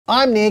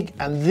I'm Nick,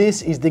 and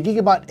this is the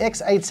Gigabyte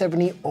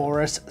X870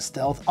 AORUS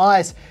Stealth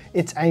Ice.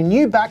 It's a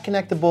new back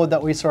connector board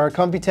that we saw at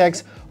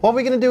Computex. What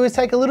we're going to do is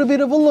take a little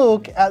bit of a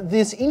look at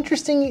this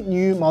interesting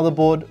new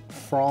motherboard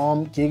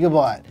from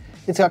Gigabyte.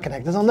 It's got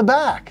connectors on the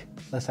back.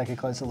 Let's take a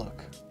closer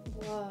look.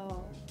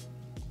 Whoa.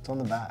 It's on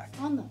the back.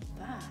 On the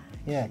back?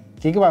 Yeah,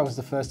 Gigabyte was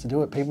the first to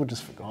do it. People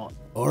just forgot.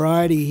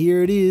 Alrighty,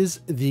 here it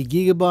is, the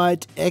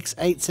Gigabyte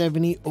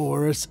X870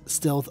 AORUS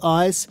Stealth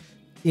Ice.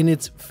 In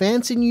its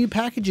fancy new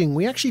packaging.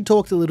 We actually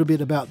talked a little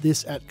bit about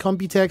this at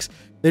Computex.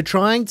 They're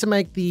trying to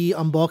make the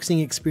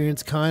unboxing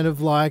experience kind of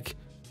like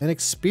an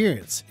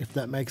experience, if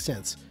that makes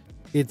sense.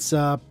 It's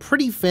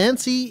pretty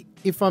fancy,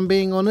 if I'm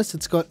being honest.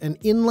 It's got an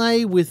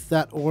inlay with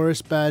that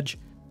AORUS badge,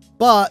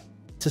 but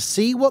to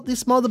see what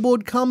this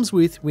motherboard comes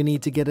with, we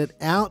need to get it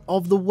out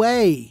of the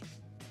way.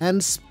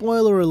 And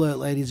spoiler alert,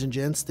 ladies and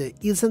gents, there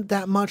isn't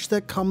that much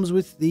that comes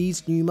with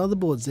these new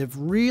motherboards. They've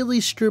really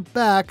stripped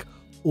back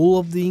all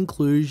of the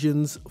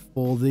inclusions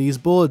for these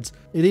boards.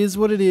 It is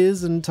what it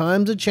is, and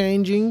times are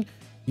changing.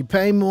 You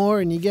pay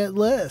more and you get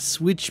less,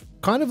 which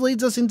kind of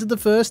leads us into the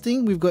first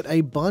thing. We've got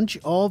a bunch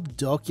of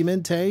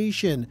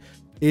documentation.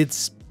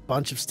 It's a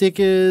bunch of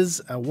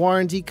stickers, a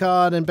warranty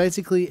card, and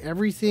basically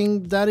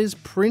everything that is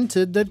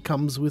printed that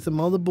comes with a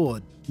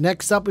motherboard.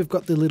 Next up, we've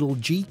got the little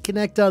G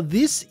connector.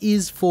 This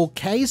is for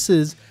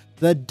cases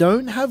that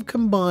don't have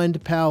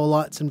combined power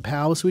lights and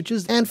power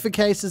switches, and for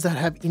cases that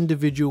have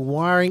individual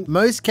wiring.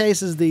 Most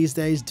cases these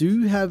days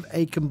do have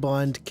a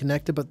combined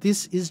connector, but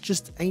this is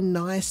just a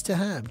nice to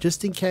have,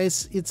 just in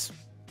case it's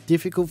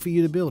difficult for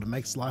you to build. It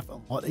makes life a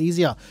lot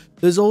easier.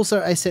 There's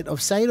also a set of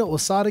SATA or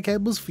SATA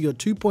cables for your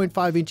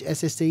 2.5-inch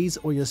SSDs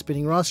or your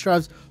spinning RAS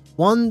drives.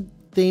 One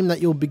theme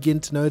that you'll begin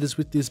to notice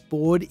with this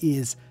board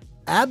is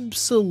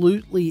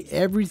absolutely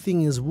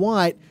everything is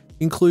white,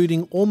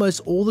 including almost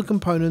all the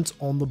components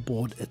on the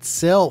board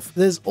itself.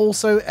 There's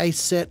also a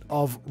set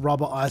of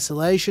rubber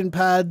isolation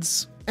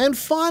pads. And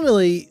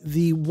finally,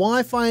 the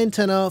Wi-Fi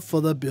antenna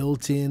for the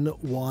built-in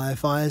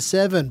Wi-Fi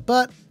 7.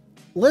 But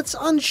let's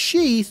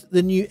unsheath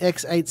the new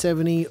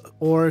X870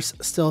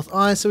 AORUS Stealth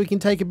Ice so we can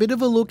take a bit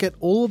of a look at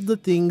all of the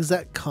things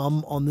that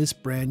come on this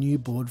brand new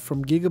board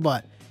from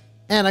Gigabyte.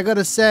 And I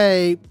gotta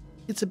say,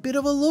 it's a bit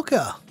of a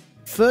looker.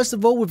 First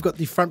of all, we've got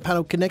the front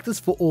panel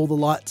connectors for all the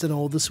lights and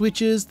all the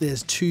switches.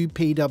 There's two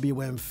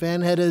PWM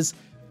fan headers.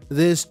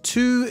 There's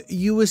two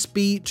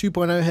USB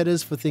 2.0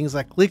 headers for things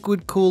like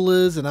liquid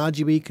coolers and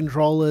RGB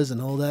controllers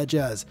and all that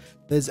jazz.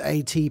 There's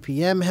a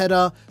TPM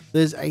header.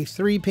 There's a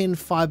 3-pin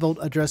 5-volt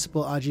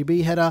addressable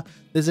RGB header.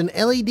 There's an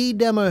LED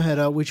demo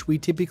header, which we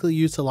typically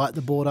use to light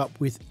the board up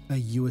with a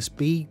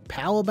USB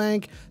power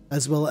bank,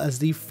 as well as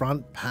the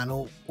front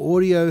panel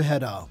audio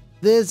header.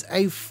 There's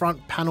a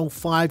front panel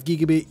 5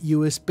 gigabit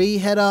USB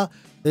header,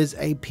 there's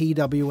a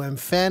PWM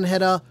fan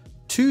header,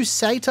 two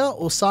SATA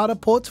or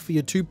SATA ports for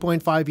your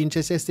 2.5-inch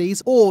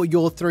SSDs or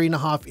your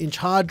 3.5-inch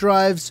hard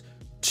drives,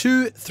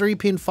 two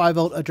 3-pin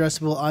 5-volt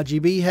addressable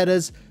RGB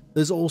headers,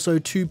 there's also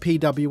two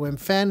PWM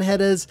fan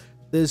headers,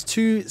 there's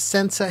two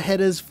sensor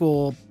headers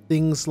for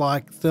things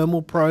like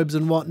thermal probes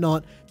and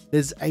whatnot.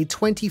 There's a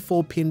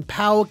 24-pin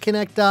power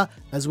connector,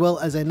 as well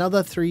as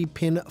another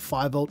 3-pin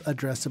 5-volt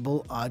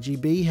addressable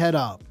RGB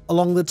header.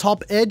 Along the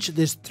top edge,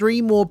 there's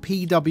 3 more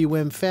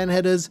PWM fan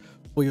headers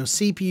for your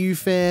CPU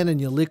fan and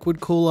your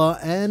liquid cooler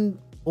and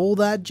all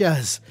that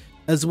jazz,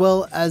 as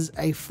well as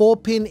a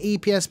 4-pin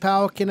EPS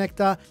power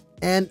connector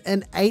and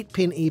an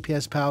 8-pin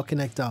EPS power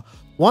connector.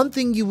 One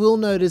thing you will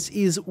notice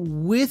is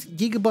with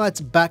Gigabyte's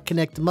back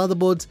connector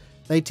motherboards,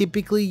 they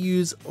typically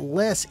use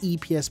less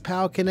EPS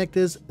power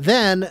connectors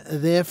than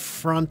their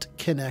front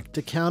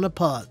connector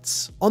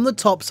counterparts. On the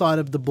top side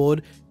of the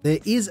board, there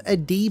is a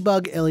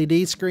debug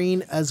LED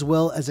screen, as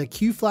well as a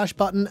Q flash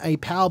button, a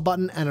power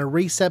button, and a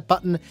reset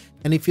button.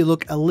 And if you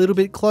look a little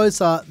bit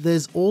closer,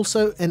 there's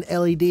also an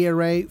LED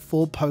array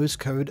for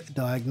postcode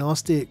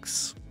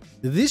diagnostics.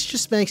 This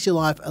just makes your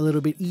life a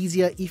little bit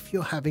easier if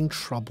you're having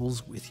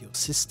troubles with your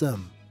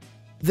system.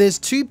 There's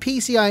two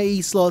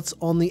PCIe slots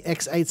on the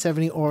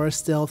X870 AORUS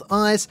Stealth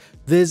Ice.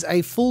 There's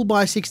a full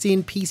by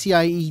 16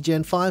 PCIe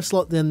Gen 5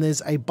 slot, then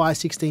there's a by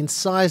 16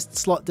 sized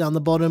slot down the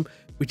bottom,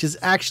 which is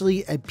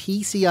actually a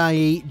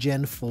PCIe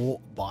Gen 4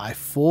 by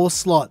 4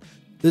 slot.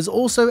 There's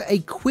also a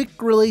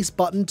quick release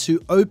button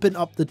to open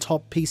up the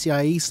top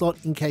PCIe slot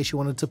in case you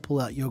wanted to pull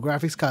out your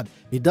graphics card.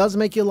 It does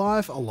make your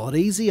life a lot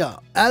easier.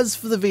 As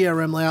for the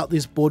VRM layout,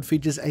 this board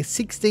features a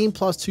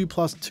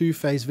 16+2+2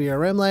 phase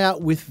VRM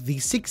layout, with the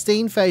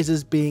 16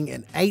 phases being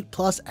an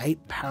 8+8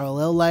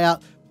 parallel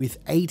layout with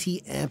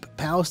 80 amp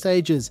power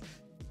stages.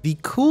 The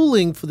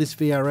cooling for this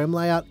VRM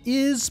layout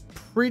is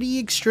pretty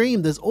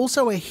extreme. There's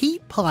also a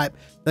heat pipe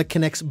that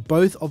connects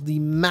both of the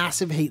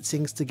massive heat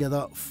sinks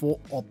together for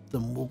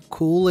optimal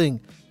cooling.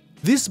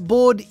 This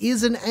board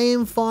is an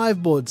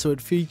AM5 board, so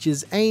it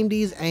features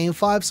AMD's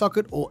AM5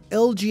 socket or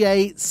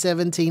LGA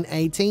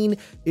 1718.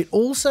 It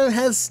also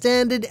has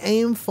standard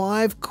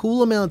AM5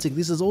 cooler mounting.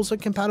 This is also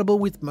compatible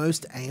with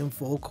most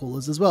AM4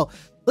 coolers as well.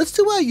 Let's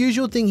do our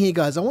usual thing here,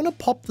 guys. I want to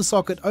pop the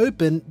socket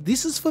open.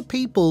 This is for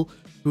people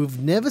who've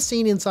never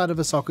seen inside of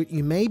a socket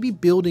you may be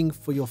building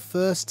for your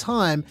first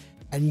time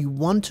and you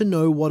want to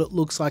know what it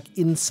looks like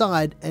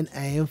inside an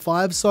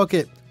AM5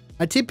 socket.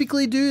 I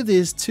typically do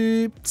this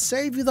to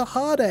save you the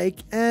heartache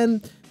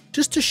and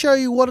just to show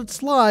you what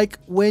it's like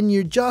when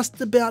you're just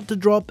about to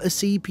drop a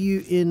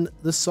CPU in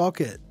the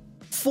socket.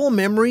 For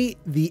memory,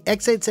 the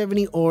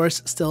X870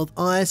 AORUS Stealth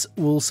Ice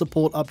will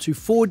support up to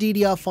 4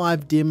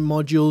 DDR5 DIMM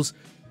modules,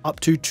 up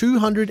to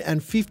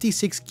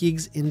 256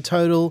 gigs in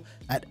total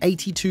at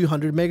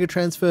 8200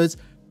 megatransfers.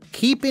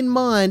 Keep in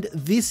mind,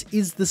 this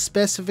is the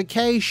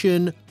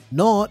specification,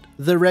 not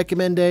the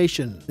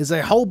recommendation. There's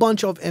a whole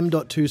bunch of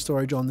M.2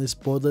 storage on this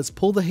board. Let's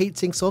pull the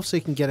heatsinks off so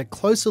you can get a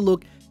closer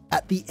look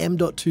at the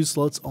M.2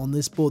 slots on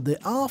this board. There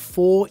are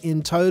 4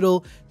 in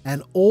total,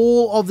 and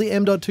all of the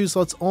M.2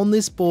 slots on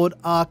this board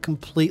are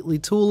completely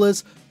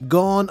toolless.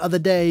 Gone are the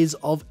days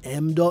of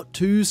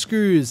M.2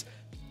 screws.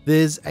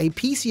 There's a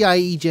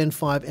PCIe Gen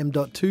 5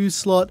 M.2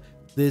 slot.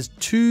 There's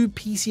 2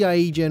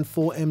 PCIe Gen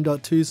 4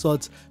 M.2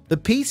 slots. The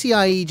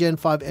PCIe Gen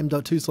 5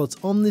 M.2 slots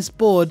on this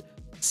board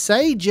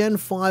say Gen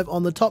 5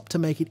 on the top to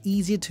make it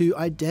easier to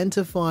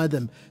identify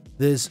them.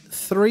 There's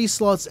 3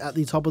 slots at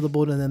the top of the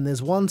board, and then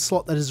there's 1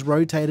 slot that is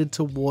rotated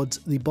towards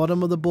the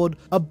bottom of the board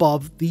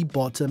above the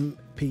bottom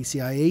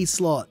PCIe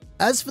slot.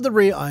 As for the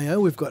rear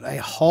I/O, we've got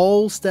a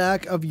whole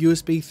stack of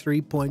USB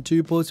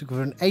 3.2 ports. We've got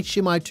an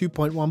HDMI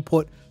 2.1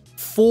 port,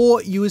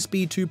 4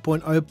 USB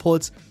 2.0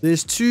 ports.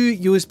 There's 2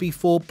 USB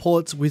 4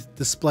 ports with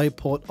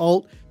DisplayPort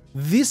Alt.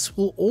 This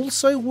will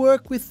also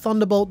work with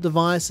Thunderbolt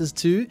devices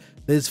too.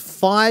 There's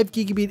 5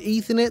 gigabit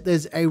Ethernet.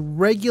 There's a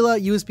regular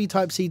USB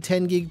Type-C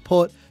 10 gig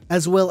port,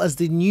 as well as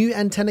the new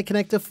antenna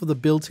connector for the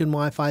built-in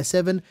Wi-Fi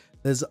 7.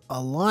 There's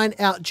a line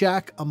out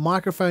jack, a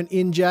microphone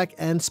in jack,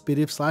 and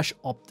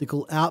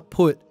SPDIF/optical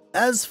output.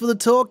 As for the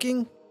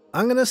talking,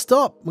 I'm gonna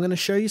stop. I'm gonna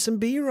show you some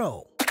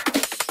B-roll.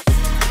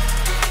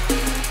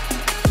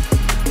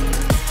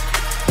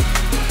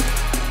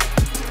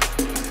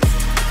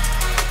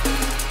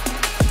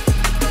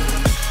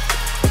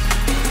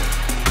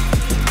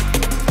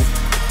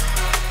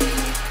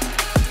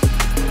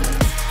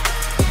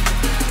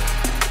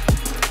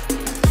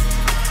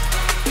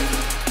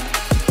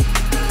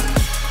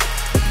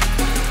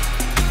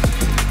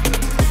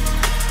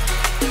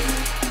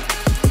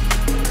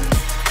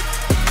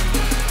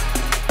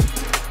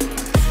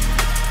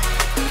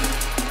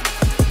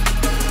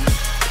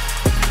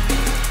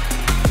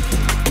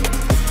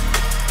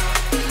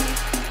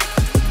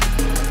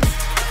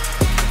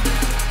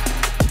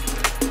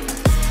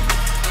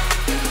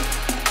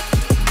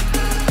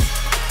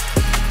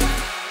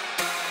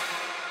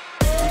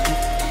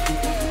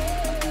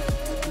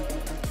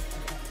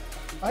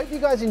 I hope you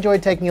guys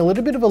enjoyed taking a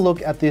little bit of a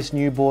look at this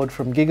new board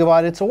from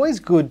Gigabyte. It's always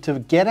good to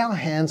get our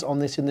hands on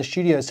this in the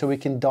studio so we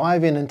can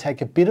dive in and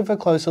take a bit of a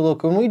closer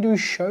look. When we do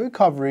show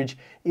coverage,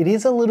 it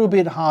is a little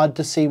bit hard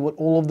to see what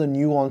all of the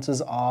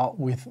nuances are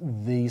with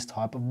these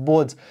type of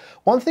boards.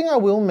 One thing I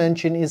will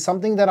mention is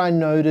something that I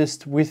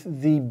noticed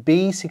with the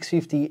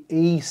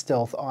B650E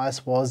Stealth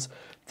Ice was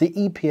the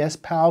EPS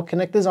power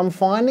connectors. I'm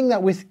finding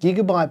that with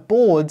Gigabyte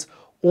boards,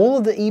 all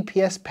of the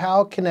EPS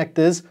power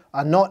connectors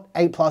are not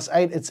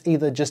 8+8, it's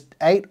either just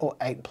 8 or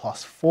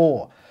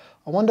 8+4.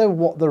 I wonder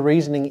what the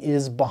reasoning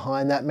is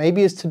behind that.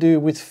 Maybe it's to do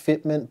with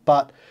fitment,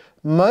 but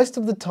most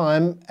of the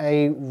time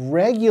a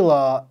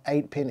regular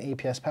 8-pin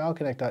EPS power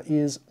connector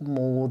is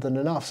more than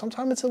enough.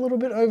 Sometimes it's a little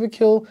bit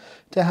overkill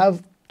to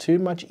have too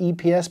much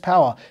EPS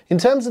power. In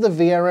terms of the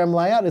VRM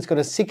layout, it's got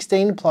a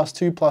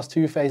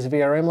 16+2+2 phase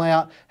VRM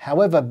layout.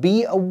 However,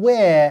 be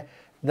aware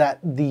that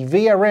the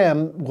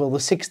VRM, well, the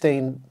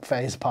 16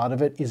 phase part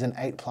of it is an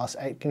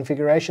 8+8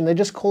 configuration. They're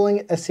just calling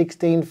it a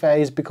 16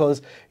 phase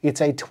because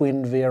it's a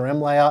twin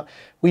VRM layout.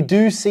 We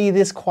do see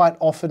this quite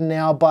often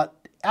now, but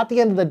at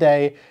the end of the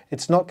day,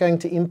 it's not going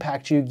to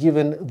impact you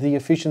given the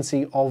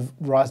efficiency of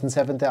Ryzen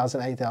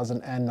 7000,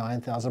 8000, and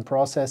 9000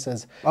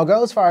 processors. I'll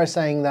go as far as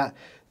saying that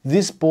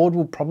this board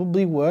will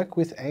probably work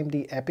with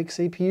AMD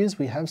EPYC CPUs.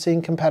 We have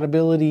seen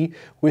compatibility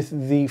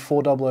with the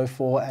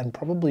 4004 and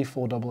probably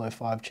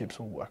 4005 chips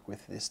will work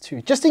with this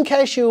too. Just in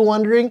case you were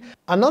wondering,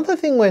 another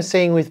thing we're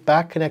seeing with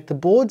back connector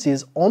boards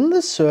is on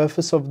the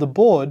surface of the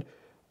board,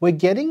 we're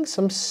getting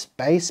some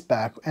space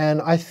back.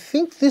 And I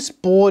think this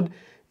board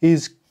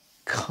is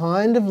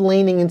kind of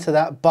leaning into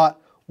that, but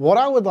what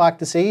I would like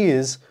to see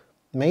is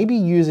maybe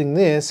using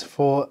this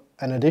for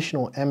an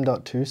additional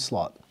M.2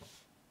 slot.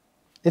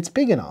 It's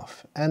big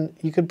enough, and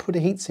you could put a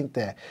heatsink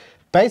there.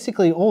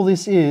 Basically, all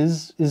this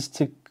is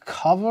to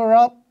cover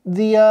up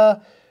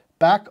the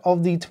back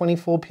of the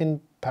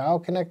 24-pin power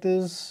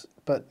connectors.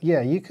 But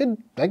yeah, they could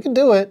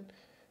do it.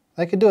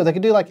 They could do it. They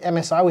could do like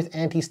MSI with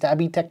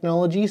anti-stabby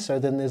technology, so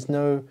then there's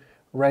no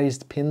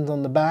raised pins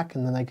on the back,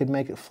 and then they could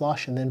make it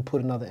flush and then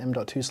put another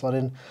M.2 slot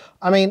in.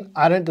 I mean,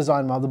 I don't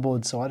design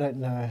motherboards, so I don't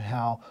know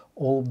how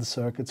all of the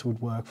circuits would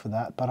work for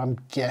that, but I'm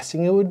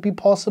guessing it would be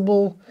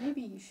possible.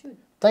 Maybe you should.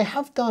 They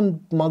have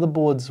done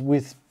motherboards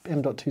with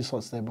M.2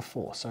 slots there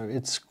before, so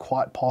it's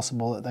quite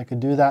possible that they could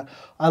do that.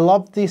 I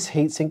love this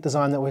heatsink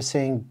design that we're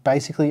seeing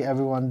basically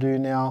everyone do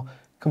now.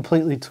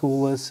 completely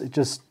toolless. It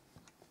just,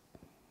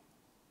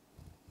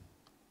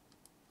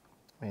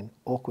 I mean,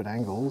 awkward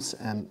angles,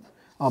 and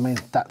I mean,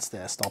 that's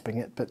there stopping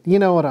it, but you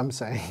know what I'm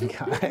saying,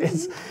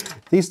 guys.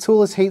 These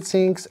toolless heat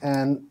sinks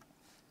and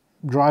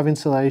drive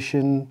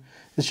insulation,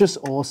 it's just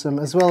awesome.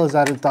 As well as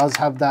that, it does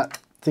have that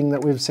thing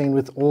that we've seen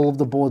with all of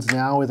the boards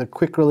now with a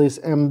quick release,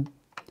 and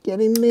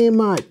get in there,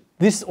 mate.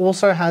 This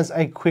also has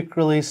a quick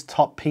release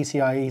top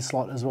PCIe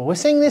slot as well. We're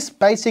seeing this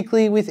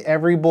basically with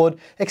every board,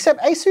 except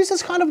ASUS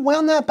has kind of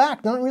wound that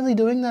back, not really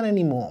doing that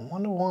anymore. I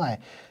wonder why.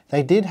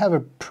 They did have a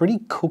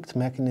pretty cooked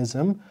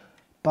mechanism,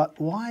 but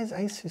why has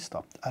ASUS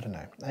stopped? I don't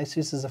know.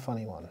 ASUS is a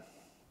funny one.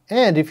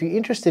 And if you're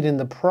interested in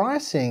the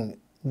pricing,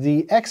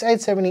 the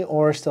X870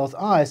 AORUS Stealth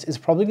Ice is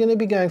probably going to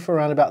be going for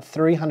around about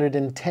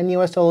 $310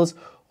 US,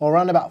 or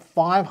around about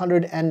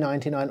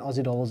 599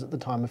 Aussie dollars at the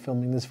time of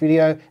filming this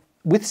video.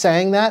 With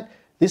saying that,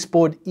 this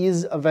board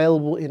is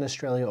available in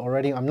Australia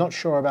already. I'm not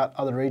sure about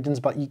other regions,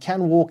 but you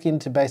can walk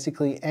into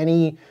basically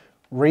any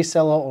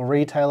reseller or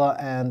retailer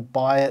and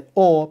buy it,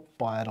 or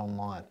buy it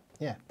online.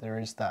 Yeah, there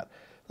is that.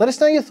 Let us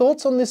know your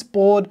thoughts on this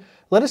board.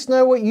 Let us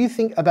know what you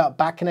think about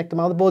back connector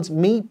motherboards.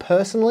 Me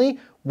personally,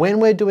 when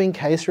we're doing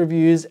case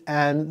reviews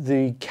and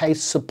the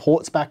case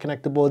supports back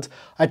connector boards,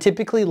 I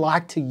typically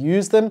like to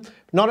use them.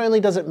 Not only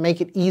does it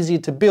make it easier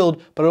to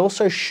build, but it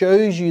also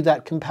shows you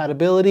that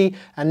compatibility.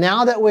 And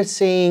now that we're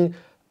seeing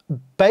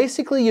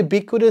basically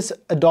ubiquitous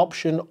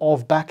adoption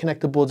of back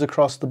connector boards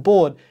across the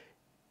board,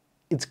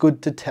 it's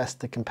good to test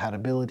the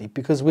compatibility,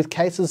 because with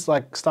cases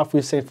like stuff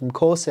we've seen from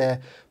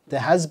Corsair, there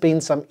has been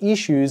some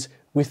issues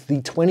with the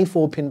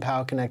 24-pin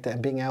power connector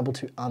and being able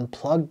to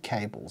unplug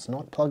cables,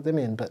 not plug them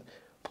in, but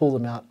pull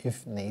them out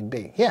if need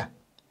be. Yeah.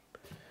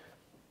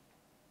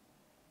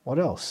 What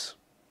else?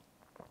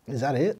 Is that it?